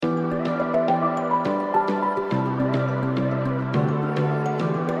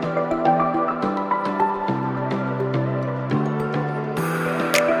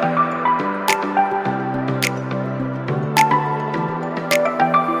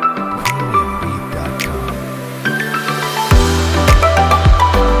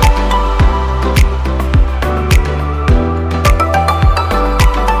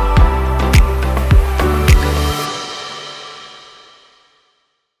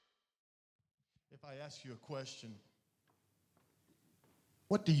If I ask you a question,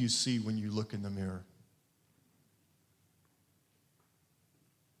 what do you see when you look in the mirror?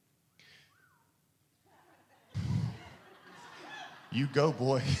 You go,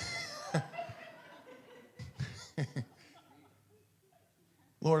 boy.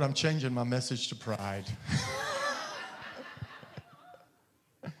 Lord, I'm changing my message to pride.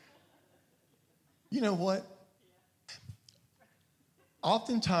 You know what?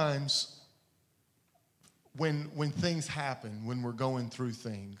 Oftentimes, when things happen, when we're going through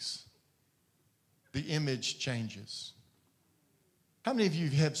things, the image changes. How many of you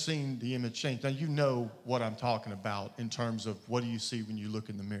have seen the image change? Now, you know what I'm talking about in terms of what do you see when you look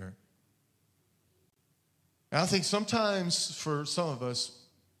in the mirror. And I think sometimes for some of us,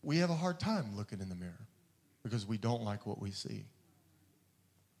 we have a hard time looking in the mirror because we don't like what we see.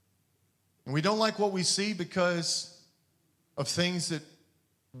 And we don't like what we see because of things that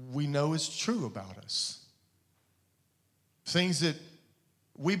we know is true about us. Things that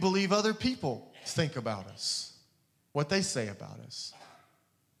we believe other people think about us, what they say about us.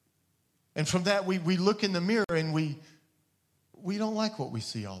 And from that, we look in the mirror and we don't like what we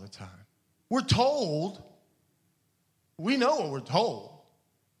see all the time. We're told, we know what we're told.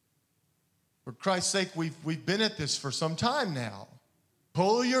 For Christ's sake, we've been at this for some time now.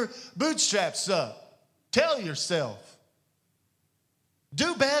 Pull your bootstraps up. Tell yourself.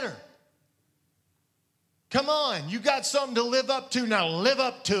 Do better. Come on, you got something to live up to, now live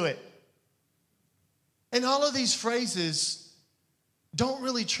up to it. And all of these phrases don't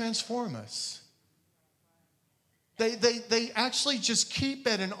really transform us. They actually just keep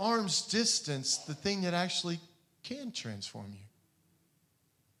at an arm's distance the thing that actually can transform you.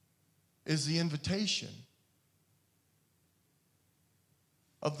 Is the invitation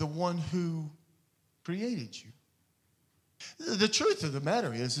of the one who created you. The truth of the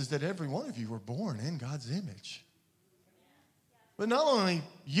matter is that every one of you were born in God's image. But not only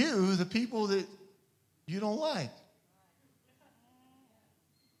you, the people that you don't like.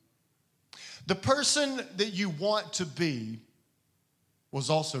 The person that you want to be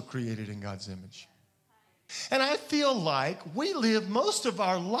was also created in God's image. And I feel like we live most of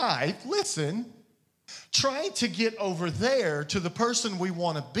our life, listen, trying to get over there to the person we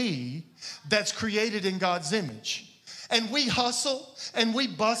want to be that's created in God's image. And we hustle and we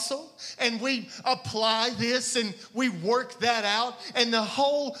bustle and we apply this and we work that out. And the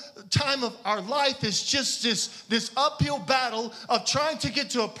whole time of our life is just this uphill battle of trying to get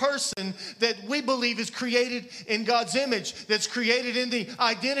to a person that we believe is created in God's image, that's created in the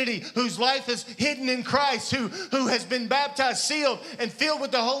identity, whose life is hidden in Christ, who has been baptized, sealed, and filled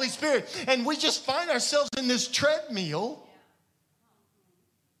with the Holy Spirit. And we just find ourselves in this treadmill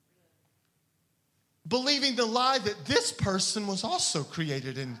believing the lie that this person was also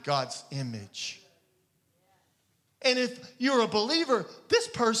created in God's image. And if you're a believer, this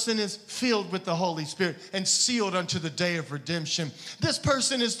person is filled with the Holy Spirit and sealed unto the day of redemption. This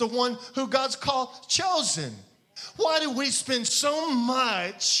person is the one who God's called chosen. Why do we spend so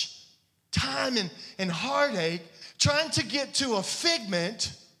much time and heartache trying to get to a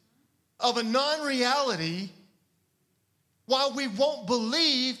figment of a non-reality while we won't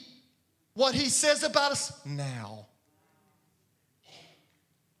believe what he says about us now?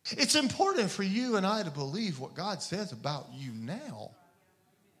 It's important for you and I to believe what God says about you now.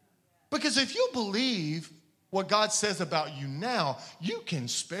 Because if you believe what God says about you now, you can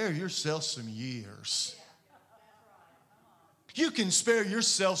spare yourself some years. You can spare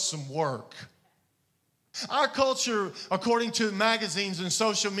yourself some work. Our culture, according to magazines and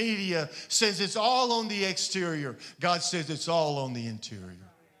social media, says it's all on the exterior. God says it's all on the interior.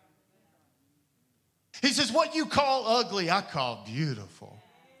 He says, what you call ugly, I call beautiful.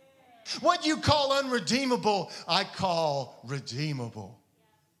 What you call unredeemable, I call redeemable.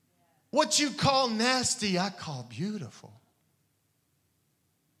 What you call nasty, I call beautiful.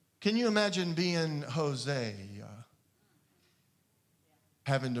 Can you imagine being Jose,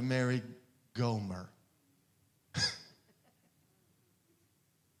 having to marry Gomer?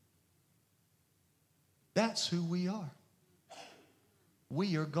 That's who we are.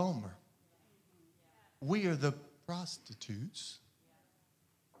 We are Gomer. We are the prostitutes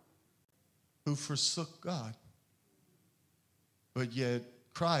who forsook God. But yet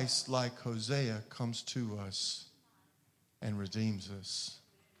Christ, like Hosea, comes to us and redeems us,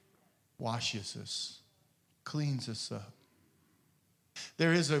 washes us, cleans us up.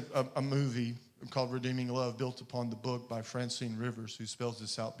 There is a movie called Redeeming Love, built upon the book by Francine Rivers, who spells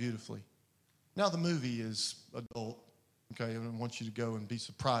this out beautifully. Now, the movie is adult, okay? I don't want you to go and be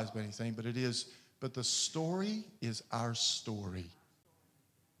surprised by anything, but it is. But the story is our story.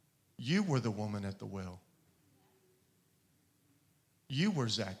 You were the woman at the well. You were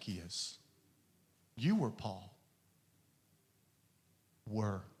Zacchaeus. You were Paul.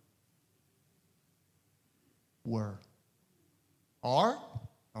 Were. Are?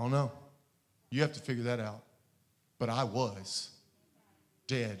 I don't know. You have to figure that out. But I was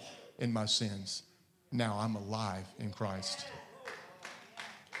dead in my sins. Now I'm alive in Christ.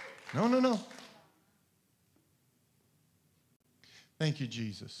 No. Thank you,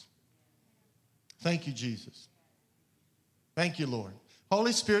 Jesus. Thank you, Jesus. Thank you, Lord.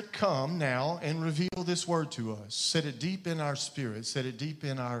 Holy Spirit, come now and reveal this word to us. Set it deep in our spirit. Set it deep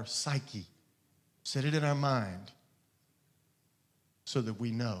in our psyche. Set it in our mind so that we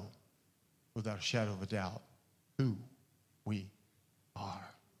know without a shadow of a doubt who we are.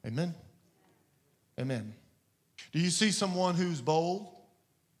 Amen? Amen. Do you see someone who's bold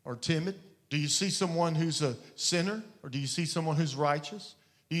or timid? Do you see someone who's a sinner, or do you see someone who's righteous?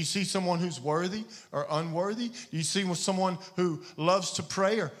 Do you see someone who's worthy or unworthy? Do you see someone who loves to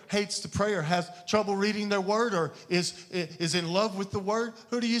pray or hates to pray or has trouble reading their word or is in love with the word?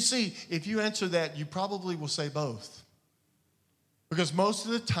 Who do you see? If you answer that, you probably will say both. Because most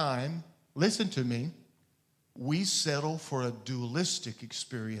of the time, listen to me, we settle for a dualistic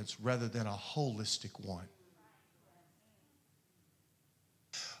experience rather than a holistic one.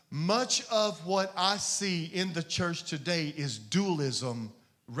 Much of what I see in the church today is dualism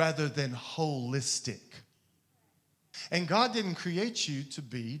rather than holistic. And God didn't create you to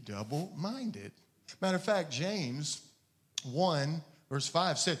be double-minded. Matter of fact, James 1, verse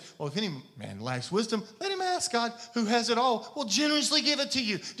 5 said, well, if any man lacks wisdom, let him ask God who has it all will generously give it to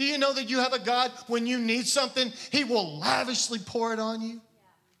you. Do you know that you have a God when you need something, he will lavishly pour it on you?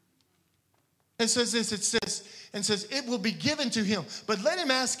 It says this, it says, it will be given to him, but let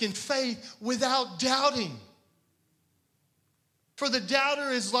him ask in faith without doubting. For the doubter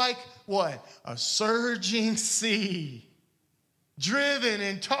is like what? A surging sea, driven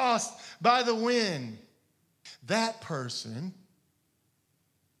and tossed by the wind. That person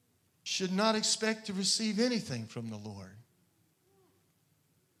should not expect to receive anything from the Lord.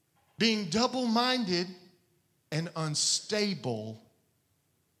 Being double-minded and unstable.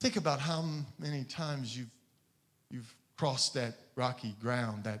 Think about how many times you've crossed that rocky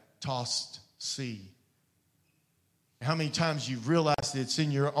ground, that tossed sea. How many times you've realized it's in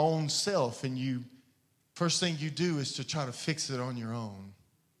your own self and first thing you do is to try to fix it on your own.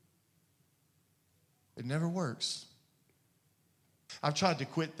 It never works. I've tried to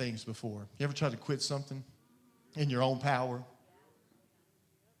quit things before. You ever tried to quit something in your own power?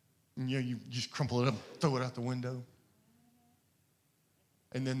 And you just crumple it up, throw it out the window.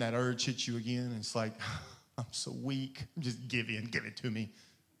 And then that urge hits you again, and it's like, I'm so weak. Just give in, give it to me.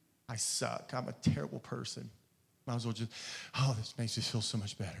 I suck. I'm a terrible person. Might as well just, this makes me feel so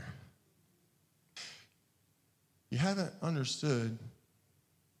much better. You haven't understood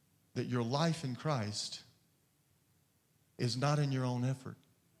that your life in Christ is not in your own effort.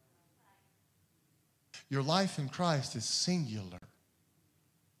 Your life in Christ is singular.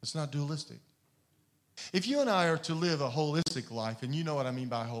 It's not dualistic. If you and I are to live a holistic life, and you know what I mean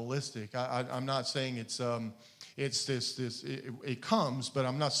by holistic, I'm not saying it comes, but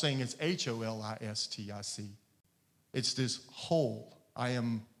I'm not saying it's holistic. It's this whole. I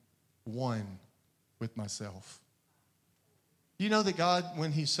am one with myself. You know that God,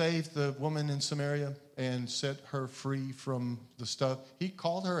 when he saved the woman in Samaria and set her free from the stuff, he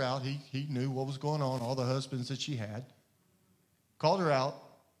called her out. He knew what was going on, all the husbands that she had. Called her out,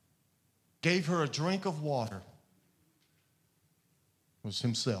 gave her a drink of water. It was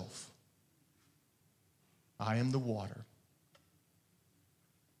himself. I am the water.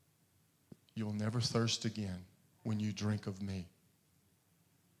 You'll never thirst again when you drink of me.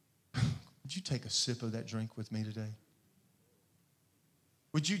 Would you take a sip of that drink with me today?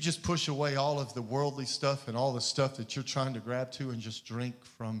 Would you just push away all of the worldly stuff and all the stuff that you're trying to grab to and just drink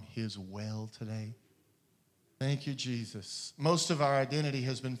from his well today? Thank you, Jesus. Most of our identity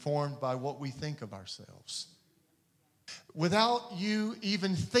has been formed by what we think of ourselves. Without you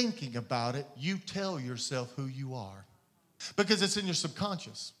even thinking about it, you tell yourself who you are because it's in your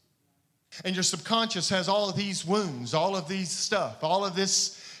subconscious. And your subconscious has all of these wounds, all of these stuff, all of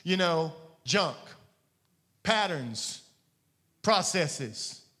this, junk, patterns,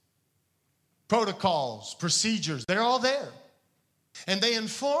 processes, protocols, procedures. They're all there. And they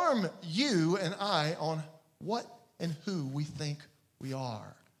inform you and I on what and who we think we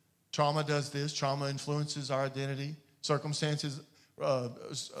are. Trauma does this. Trauma influences our identity. Circumstances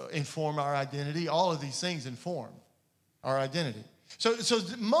inform our identity. All of these things inform our identity. So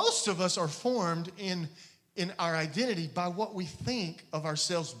most of us are formed in in our identity by what we think of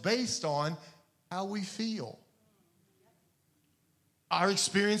ourselves based on how we feel. Our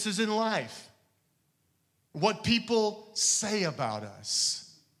experiences in life, what people say about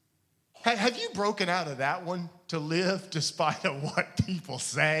us. Have you broken out of that one to live despite of what people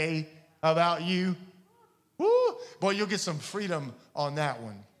say about you? Woo! Boy, you'll get some freedom on that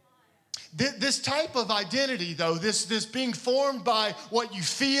one. This type of identity, though, this being formed by what you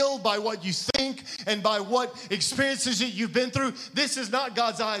feel, by what you think, and by what experiences that you've been through, this is not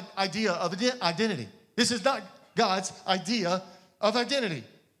God's idea of identity. This is not God's idea of identity.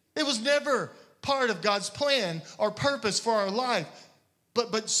 It was never part of God's plan or purpose for our life.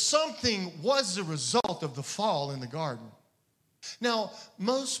 But something was the result of the fall in the garden. Now,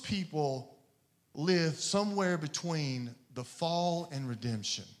 most people live somewhere between the fall and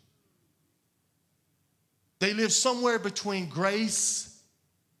redemption. They live somewhere between grace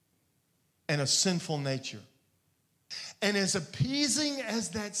and a sinful nature. And as appeasing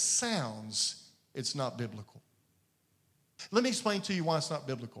as that sounds, it's not biblical. Let me explain to you why it's not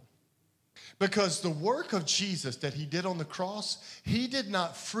biblical. Because the work of Jesus that he did on the cross, he did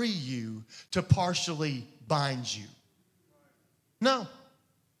not free you to partially bind you. No,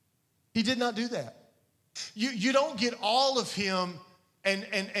 he did not do that. You don't get all of him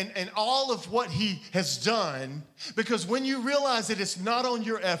and all of what he has done, because when you realize that it's not on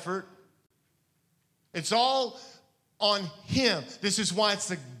your effort, it's all on him. This is why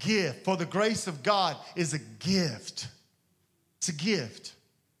it's a gift. For the grace of God is a gift. It's a gift.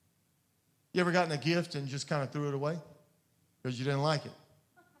 You ever gotten a gift and just kind of threw it away because you didn't like it?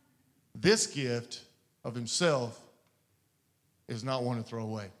 This gift of himself is not one to throw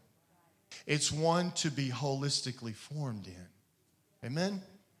away. It's one to be holistically formed in. Amen?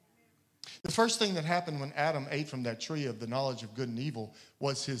 The first thing that happened when Adam ate from that tree of the knowledge of good and evil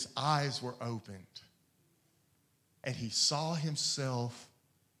was his eyes were opened. And he saw himself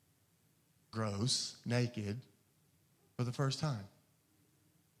gross, naked, for the first time.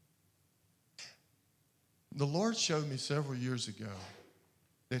 The Lord showed me several years ago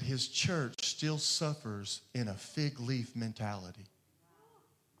that his church still suffers in a fig leaf mentality.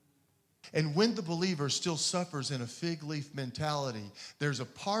 And when the believer still suffers in a fig leaf mentality, there's a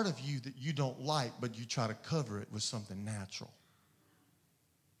part of you that you don't like, but you try to cover it with something natural.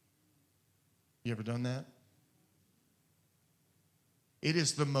 You ever done that? It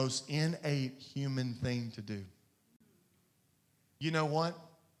is the most innate human thing to do. You know what?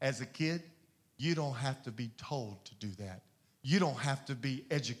 As a kid, you don't have to be told to do that. You don't have to be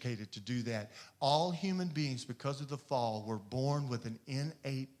educated to do that. All human beings, because of the fall, were born with an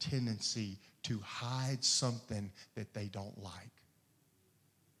innate tendency to hide something that they don't like.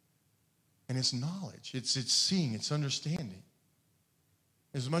 And it's knowledge. It's seeing. It's understanding.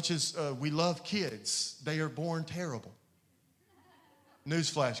 As much as we love kids, they are born terrible.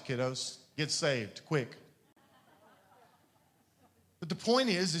 Newsflash, kiddos. Get saved, quick. But the point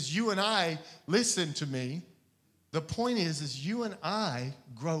is you and I, listen to me, the point is you and I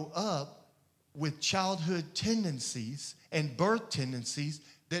grow up with childhood tendencies and birth tendencies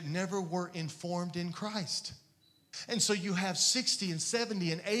that never were informed in Christ. And so you have 60 and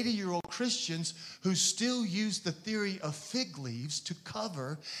 70 and 80-year-old Christians who still use the theory of fig leaves to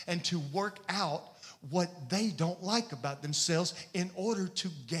cover and to work out what they don't like about themselves in order to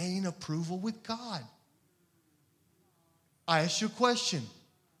gain approval with God. I ask you a question.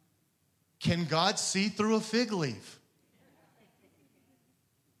 Can God see through a fig leaf?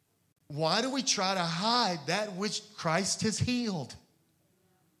 Why do we try to hide that which Christ has healed?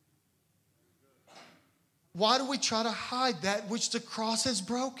 Why do we try to hide that which the cross has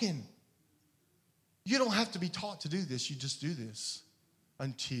broken? You don't have to be taught to do this. You just do this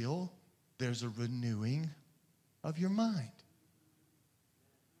until there's a renewing of your mind.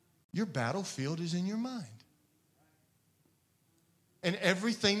 Your battlefield is in your mind. And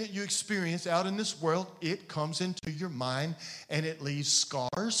everything that you experience out in this world, it comes into your mind and it leaves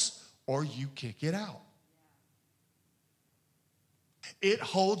scars or you kick it out. It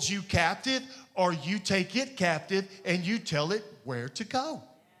holds you captive or you take it captive and you tell it where to go.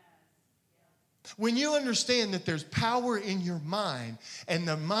 When you understand that there's power in your mind and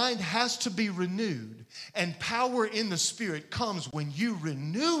the mind has to be renewed, and power in the Spirit comes when you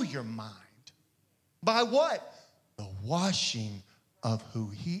renew your mind. By what? The washing of who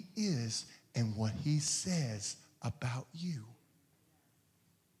he is and what he says about you.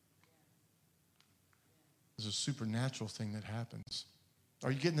 There's a supernatural thing that happens.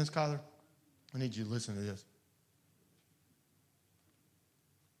 Are you getting this, Kyler? I need you to listen to this.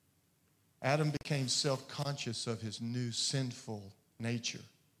 Adam became self-conscious of his new sinful nature.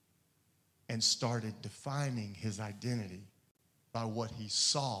 and started defining his identity by what he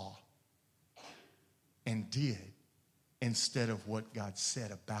saw and did instead of what God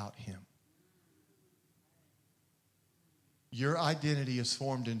said about him. Your identity is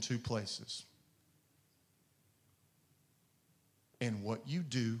formed in two places: in what you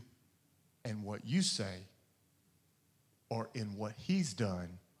do and what you say, or in what he's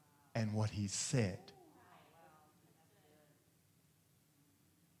done and what he said.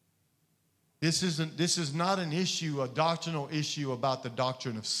 This is not an issue, a doctrinal issue about the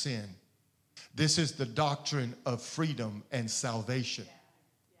doctrine of sin. This is the doctrine of freedom and salvation.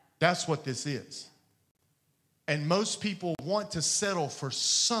 That's what this is. And most people want to settle for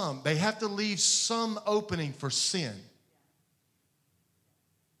some. They have to leave some opening for sin.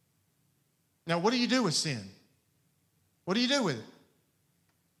 Now, what do you do with sin? What do you do with it?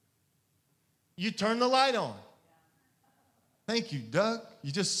 You turn the light on. Thank you, Doug.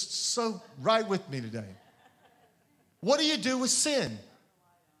 You're just so right with me today. What do you do with sin?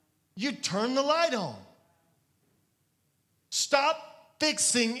 You turn the light on. Stop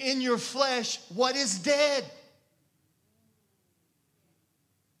fixing in your flesh what is dead.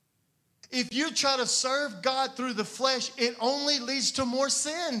 If you try to serve God through the flesh, it only leads to more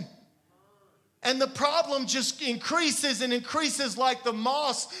sin. And the problem just increases and increases like the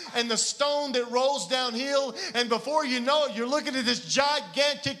moss and the stone that rolls downhill. And before you know it, you're looking at this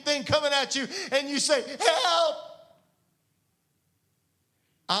gigantic thing coming at you and you say, help!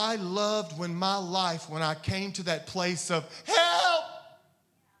 I loved when I came to that place of help.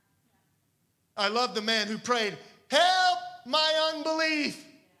 I love the man who prayed, help my unbelief.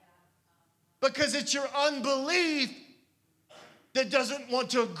 Because it's your unbelief that doesn't want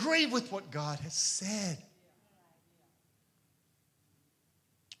to agree with what God has said.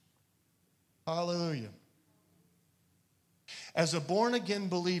 Hallelujah. As a born-again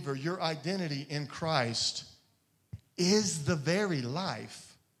believer, your identity in Christ is the very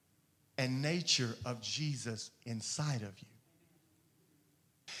life and nature of Jesus inside of you.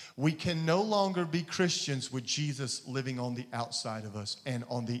 We can no longer be Christians with Jesus living on the outside of us and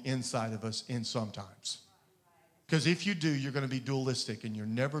on the inside of us in sometimes. Because if you do, you're going to be dualistic and you're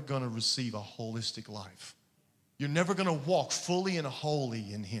never going to receive a holistic life. You're never going to walk fully and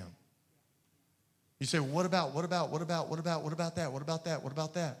wholly in him. You say, what about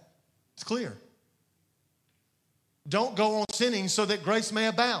that? It's clear. Don't go on sinning so that grace may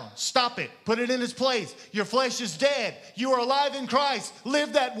abound. Stop it. Put it in its place. Your flesh is dead. You are alive in Christ.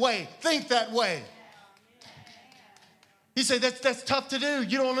 Live that way. Think that way. You say, that's tough to do.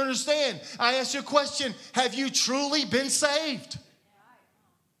 You don't understand. I ask you a question. Have you truly been saved?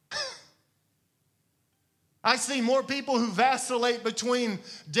 I see more people who vacillate between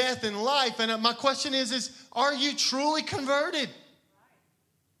death and life. And my question is are you truly converted?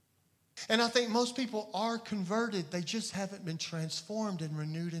 And I think most people are converted. They just haven't been transformed and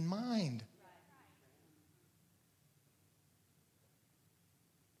renewed in mind.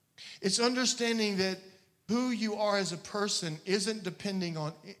 It's understanding that who you are as a person isn't dependent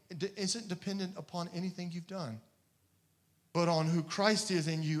upon anything you've done, but on who Christ is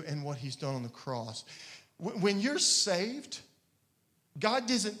in you and what he's done on the cross. When you're saved, God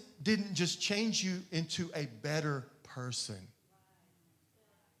didn't just change you into a better person.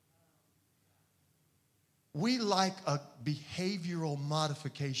 We like a behavioral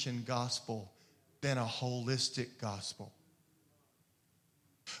modification gospel than a holistic gospel.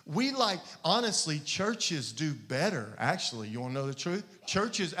 Honestly, churches do better, actually. You want to know the truth?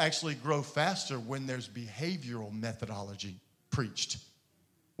 Churches actually grow faster when there's behavioral methodology preached.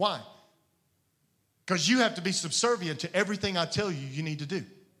 Why? Because you have to be subservient to everything I tell you need to do.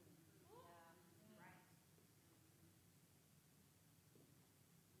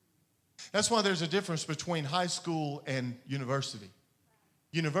 That's why there's a difference between high school and university.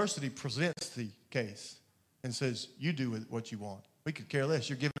 University presents the case and says, you do with what you want. We could care less.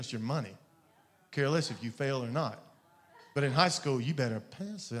 You're giving us your money. Care less if you fail or not. But in high school, you better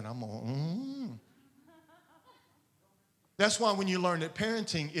pass it. That's why when you learn that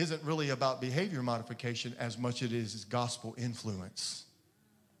parenting isn't really about behavior modification as much as it is gospel influence.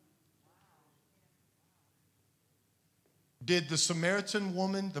 Did the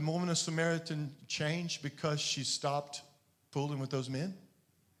woman of Samaritan, change because she stopped fooling with those men?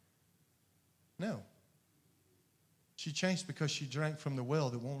 No. She changed because she drank from the well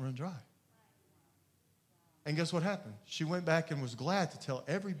that won't run dry. And guess what happened? She went back and was glad to tell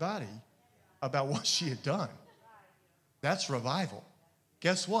everybody about what she had done. That's revival.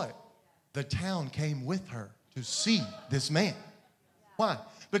 Guess what? The town came with her to see this man. Why?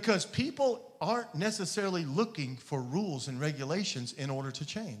 Because people aren't necessarily looking for rules and regulations in order to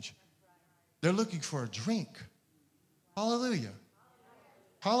change. They're looking for a drink. Hallelujah.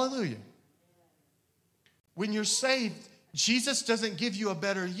 Hallelujah. When you're saved, Jesus doesn't give you a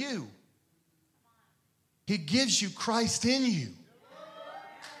better you. He gives you Christ in you.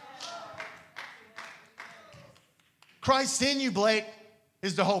 Christ in you, Blake,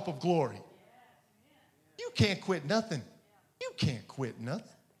 is the hope of glory. You can't quit nothing. You can't quit nothing.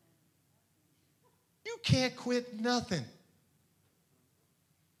 You can't quit nothing.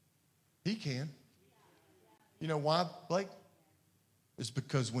 He can. You know why, Blake? It's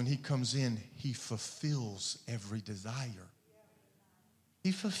because when he comes in, he fulfills every desire.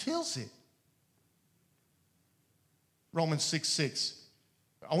 He fulfills it. Romans 6:6.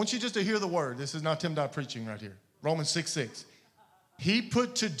 I want you just to hear the word. This is not Tim Dodd preaching right here. Romans 6:6. He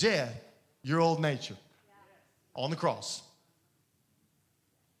put to death your old nature on the cross.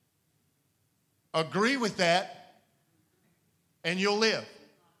 Agree with that, and you'll live.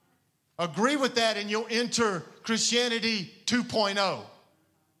 Agree with that, and you'll enter Christianity 2.0.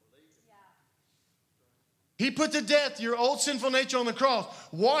 He put to death your old sinful nature on the cross,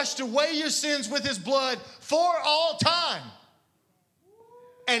 washed away your sins with his blood for all time,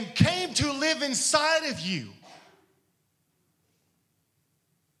 and came to live inside of you.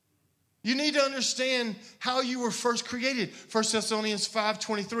 You need to understand how you were first created. 1 Thessalonians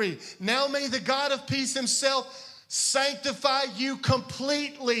 5:23. Now may the God of peace himself sanctify you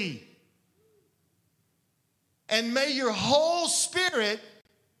completely. And may your whole spirit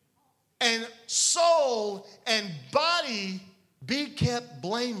and soul and body be kept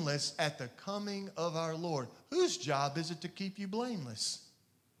blameless at the coming of our Lord. Whose job is it to keep you blameless?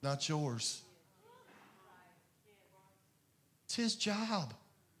 Not yours. It's his job.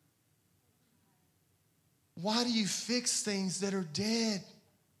 Why do you fix things that are dead?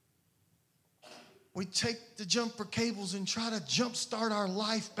 We take the jumper cables and try to jumpstart our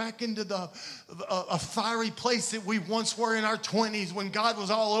life back into a fiery place that we once were in our 20s when God was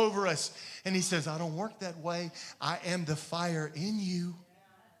all over us. And he says, I don't work that way. I am the fire in you.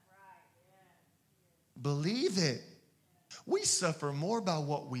 Believe it. We suffer more by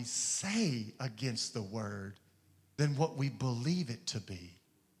what we say against the word than what we believe it to be.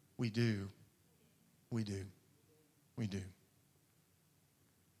 We do. We do. We do.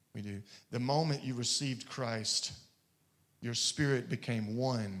 We do. The moment you received Christ, your spirit became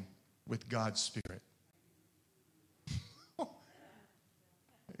one with God's spirit.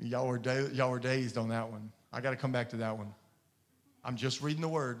 Y'all were dazed on that one. I got to come back to that one. I'm just reading the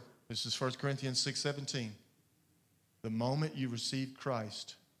word. This is 1 Corinthians 6:17. The moment you received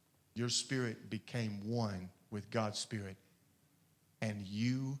Christ, your spirit became one with God's spirit, and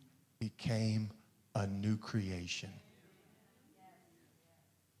you became a new creation.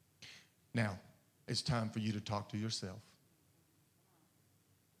 Now, it's time for you to talk to yourself.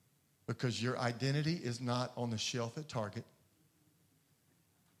 Because your identity is not on the shelf at Target.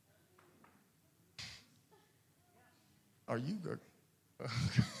 Are you good?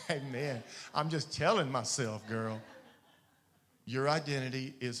 Amen. I'm just telling myself, girl. Your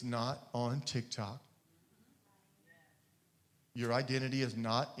identity is not on TikTok. Your identity is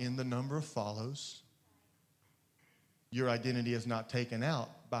not in the number of follows. Your identity is not taken out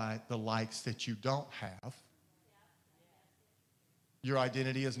by the likes that you don't have. Your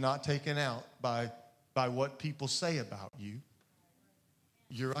identity is not taken out by what people say about you.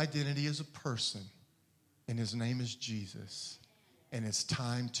 Your identity is a person, and his name is Jesus. And it's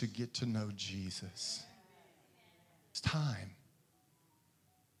time to get to know Jesus. It's time.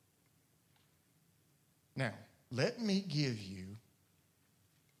 Now, let me give you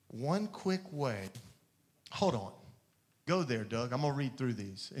one quick way. Hold on. Go there, Doug. I'm going to read through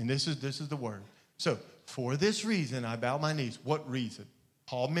these. And this is the word. So, for this reason, I bow my knees. What reason?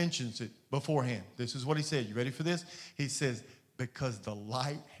 Paul mentions it beforehand. This is what he said. You ready for this? He says, because the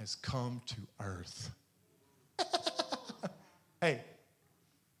light has come to earth. Hey,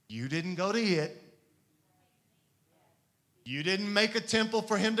 you didn't go to it. You didn't make a temple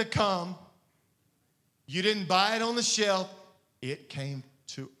for him to come. You didn't buy it on the shelf. It came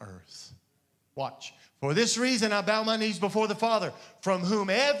to earth. Watch. For this reason, I bow my knees before the Father, from whom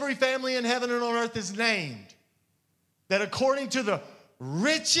every family in heaven and on earth is named, that according to the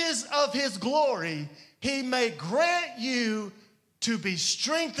riches of his glory, he may grant you to be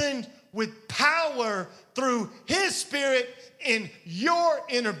strengthened with power through his Spirit in your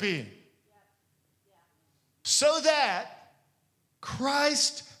inner being, so that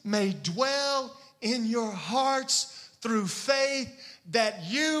Christ may dwell in your hearts through faith, that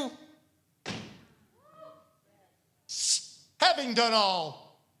you, having done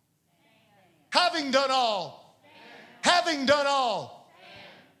all,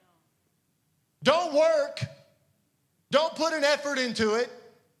 Don't work. Don't put an effort into it.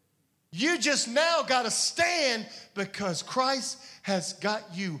 You just now got to stand because Christ has got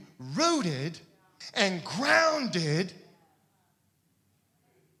you rooted and grounded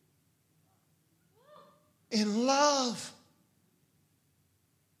in love.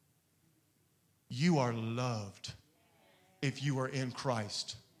 You are loved if you are in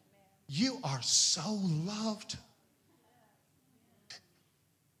Christ. You are so loved.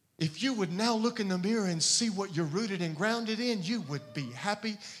 If you would now look in the mirror and see what you're rooted and grounded in, you would be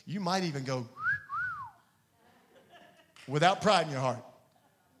happy. You might even go without pride in your heart.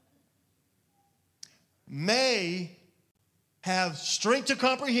 May have strength to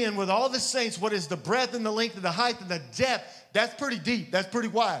comprehend with all the saints what is the breadth and the length and the height and the depth. That's pretty deep. That's pretty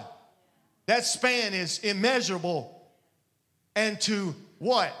wide. That span is immeasurable. And to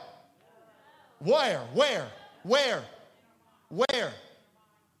what? Where?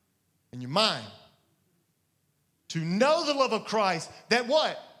 In your mind. To know the love of Christ that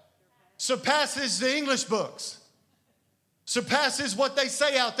what? Surpasses the English books. Surpasses what they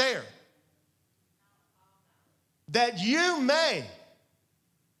say out there. That you may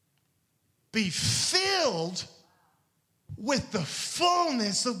be filled with the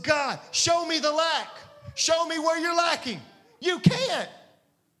fullness of God. Show me the lack. Show me where you're lacking. You can't.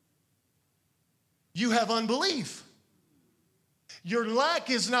 You have unbelief. Your lack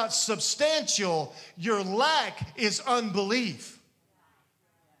is not substantial. Your lack is unbelief.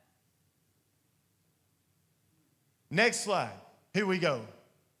 Next slide. Here we go.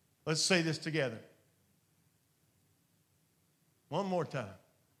 Let's say this together. One more time.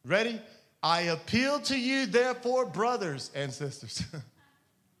 Ready? I appeal to you, therefore, brothers and sisters,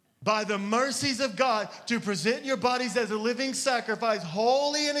 by the mercies of God, to present your bodies as a living sacrifice,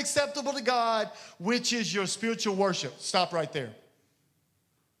 holy and acceptable to God, which is your spiritual worship. Stop right there.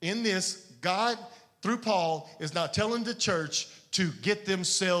 In this, God, through Paul, is not telling the church to get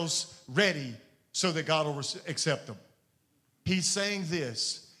themselves ready so that God will accept them. He's saying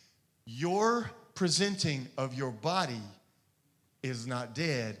this: your presenting of your body is not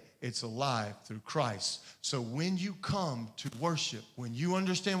dead, it's alive through Christ. So when you come to worship, when you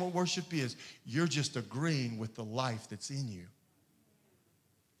understand what worship is, you're just agreeing with the life that's in you.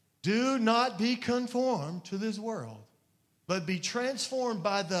 Do not be conformed to this world, but be transformed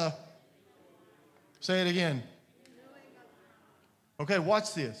by the, say it again. Okay,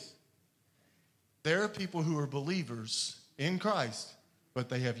 watch this. There are people who are believers in Christ, but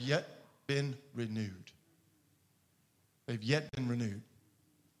they have yet been renewed. They've yet been renewed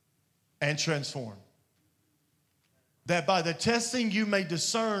and transformed. That by the testing you may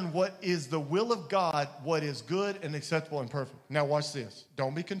discern what is the will of God, what is good and acceptable and perfect. Now watch this.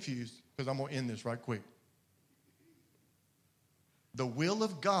 Don't be confused, because I'm going to end this right quick. The will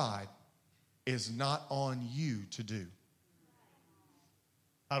of God is not on you to do.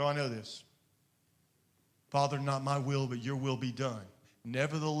 How do I know this? Father, not my will, but your will be done.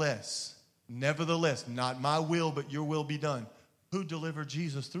 Nevertheless, not my will, but your will be done. Who delivered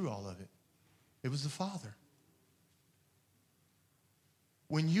Jesus through all of it? It was the Father.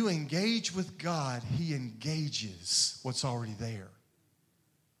 When you engage with God, he engages what's already there.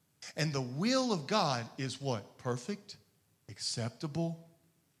 And the will of God is what? Perfect, acceptable,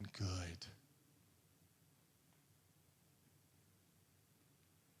 and good.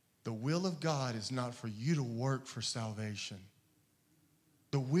 The will of God is not for you to work for salvation.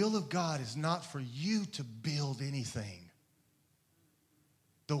 The will of God is not for you to build anything.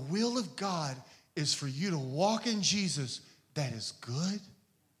 The will of God is for you to walk in Jesus that is good,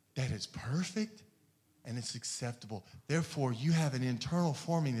 that is perfect, and it's acceptable. Therefore, you have an internal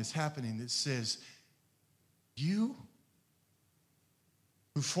forming that's happening that says, you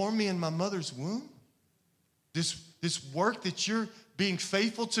who formed me in my mother's womb, this work that you're being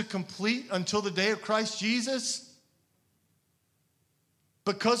faithful to complete until the day of Christ Jesus,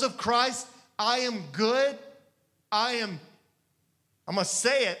 because of Christ, I am good. I'm going to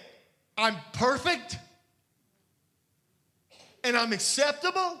say it, I'm perfect, and I'm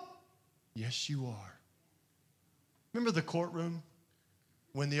acceptable. Yes, you are. Remember the courtroom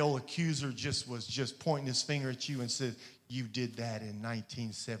when the old accuser was just pointing his finger at you and said, you did that in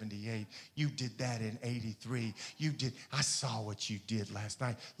 1978. You did that in 83. I saw what you did last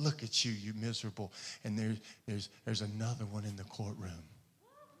night. Look at you, you miserable. And there's another one in the courtroom.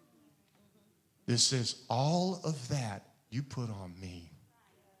 This says, all of that you put on me,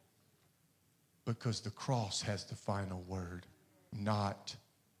 because the cross has the final word, not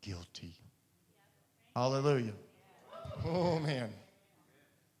guilty. Hallelujah. Oh, man.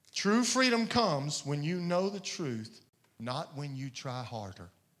 True freedom comes when you know the truth, not when you try harder.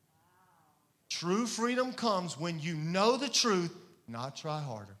 True freedom comes when you know the truth, not try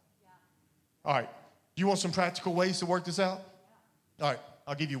harder. All right. You want some practical ways to work this out? All right.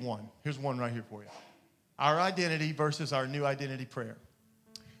 I'll give you one. Here's one right here for you. Our identity versus our new identity prayer.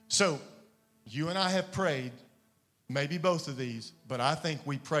 So you and I have prayed maybe both of these, but I think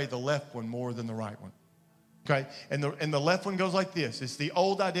we pray the left one more than the right one. Okay? And the left one goes like this. It's the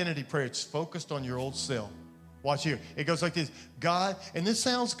old identity prayer. It's focused on your old self. Watch here. It goes like this. God, and this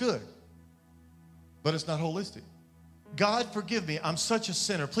sounds good, but it's not holistic. God, forgive me. I'm such a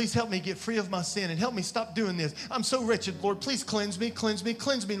sinner. Please help me get free of my sin and help me stop doing this. I'm so wretched, Lord. Please cleanse me,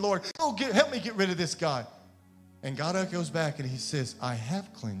 Lord. Oh, help me get rid of this, God. And God goes back and he says, I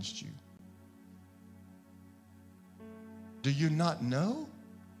have cleansed you. Do you not know?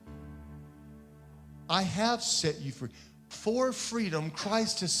 I have set you free. For freedom,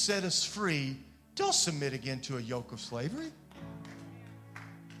 Christ has set us free. Don't submit again to a yoke of slavery.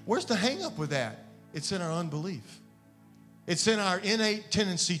 Where's the hang up with that? It's in our unbelief. It's in our innate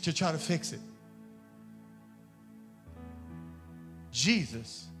tendency to try to fix it.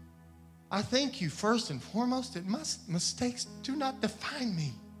 Jesus, I thank you first and foremost that my mistakes do not define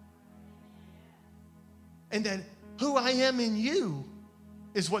me. And that who I am in you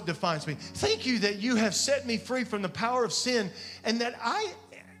is what defines me. Thank you that you have set me free from the power of sin and that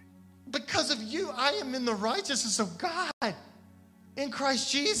because of you, I am in the righteousness of God in Christ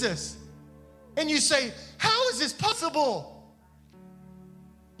Jesus. And you say, how is this possible?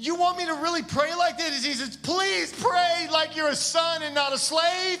 You want me to really pray like this? He says, please pray like you're a son and not a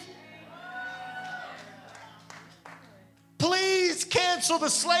slave. Please cancel the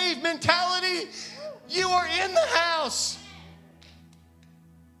slave mentality. You are in the house.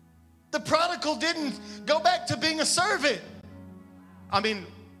 The prodigal didn't go back to being a servant. I mean,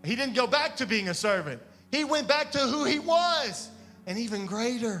 he didn't go back to being a servant. He went back to who he was, and even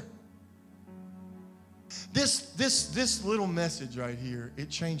greater. This little message right here, it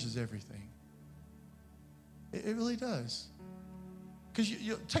changes everything. It really does. Because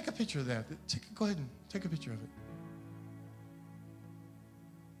you take a picture of that. Go ahead and take a picture of it.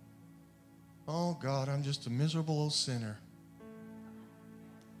 Oh, God, I'm just a miserable old sinner.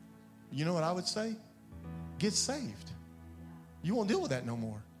 You know what I would say? Get saved. You won't deal with that no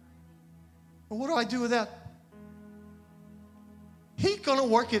more. Well, what do I do with that? He's going to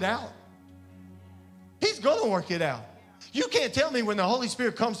work it out. He's going to work it out. You can't tell me when the Holy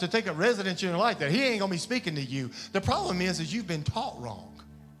Spirit comes to take up residence in your life that he ain't going to be speaking to you. The problem is you've been taught wrong.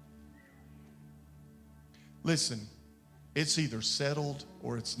 Listen, it's either settled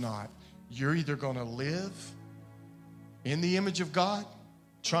or it's not. You're either going to live in the image of God,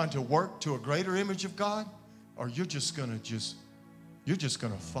 trying to work to a greater image of God, or you're just going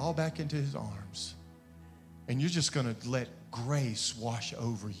to fall back into his arms. And you're just going to let grace wash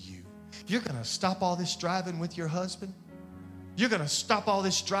over you. You're going to stop all this driving with your husband. You're going to stop all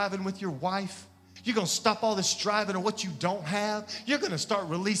this driving with your wife. You're going to stop all this driving of what you don't have. You're going to start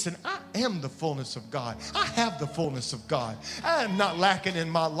releasing, I am the fullness of God. I have the fullness of God. I am not lacking in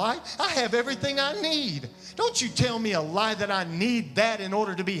my life. I have everything I need. Don't you tell me a lie that I need that in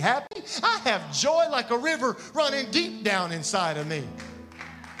order to be happy. I have joy like a river running deep down inside of me.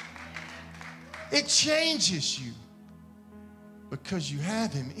 It changes you because you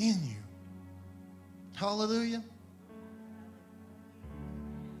have him in you. Hallelujah.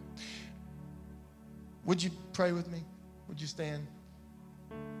 Would you pray with me? Would you stand?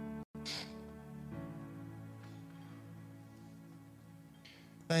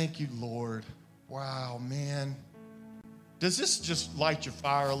 Thank you, Lord. Wow, man. Does this just light your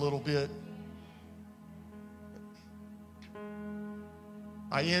fire a little bit?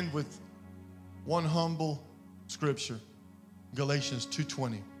 I end with one humble scripture, Galatians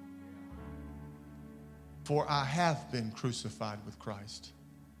 2:20. For I have been crucified with Christ.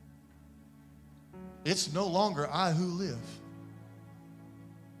 It's no longer I who live,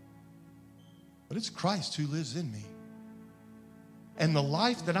 but it's Christ who lives in me. And the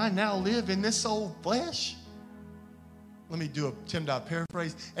life that I now live in this old flesh, let me do a Tim Dodd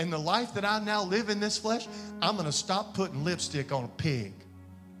paraphrase. And the life that I now live in this flesh, I'm going to stop putting lipstick on a pig.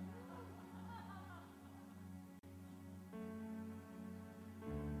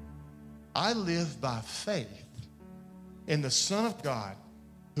 I live by faith in the Son of God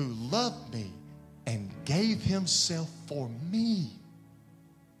who loved me and gave himself for me.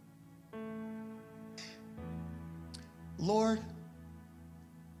 Lord,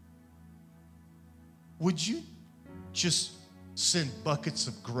 would you just send buckets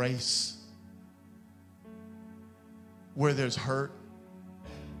of grace where there's hurt,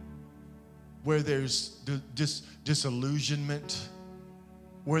 where there's disillusionment,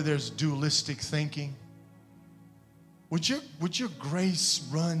 where there's dualistic thinking. Would your grace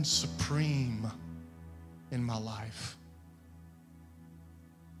run supreme in my life?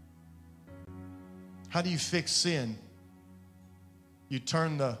 How do you fix sin? You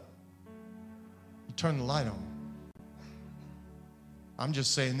turn the light on. I'm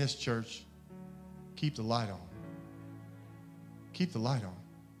just saying this, church, keep the light on. Keep the light on.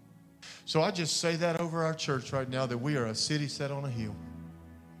 So I just say that over our church right now, that we are a city set on a hill.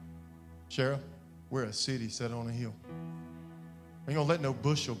 Sheriff, we're a city set on a hill. We ain't gonna let no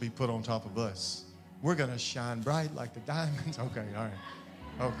bushel be put on top of us. We're gonna shine bright like the diamonds. Okay, all right.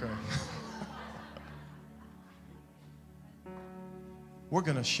 Okay. We're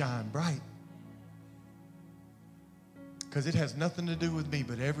gonna shine bright. Because it has nothing to do with me,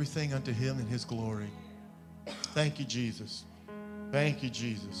 but everything unto him and his glory. Thank you, Jesus. Thank you,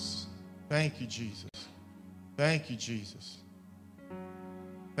 Jesus. Thank you, Jesus. Thank you, Jesus.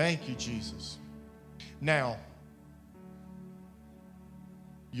 Thank you, Jesus. Now,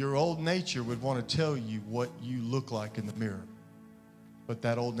 your old nature would want to tell you what you look like in the mirror. But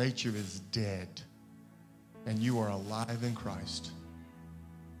that old nature is dead. And you are alive in Christ.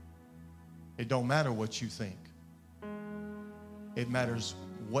 It don't matter what you think. It matters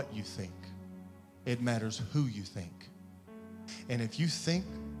what you think. It matters who you think. And if you think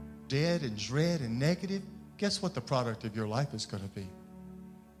dead and dread and negative, guess what the product of your life is going to be?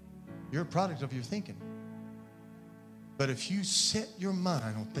 You're a product of your thinking. But if you set your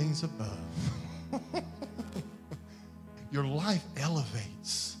mind on things above, your life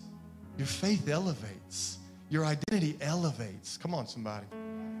elevates. Your faith elevates. Your identity elevates. Come on, somebody.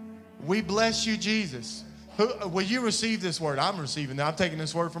 We bless you, Jesus. Will you receive this word? I'm receiving that. I'm taking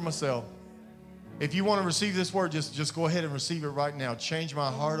this word for myself. If you want to receive this word, just go ahead and receive it right now. Change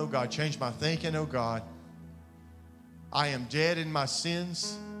my heart, oh God. Change my thinking, oh God. I am dead in my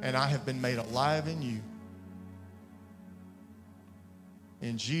sins, and I have been made alive in you.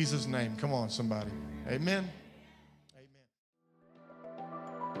 In Jesus' name. Come on, somebody. Amen.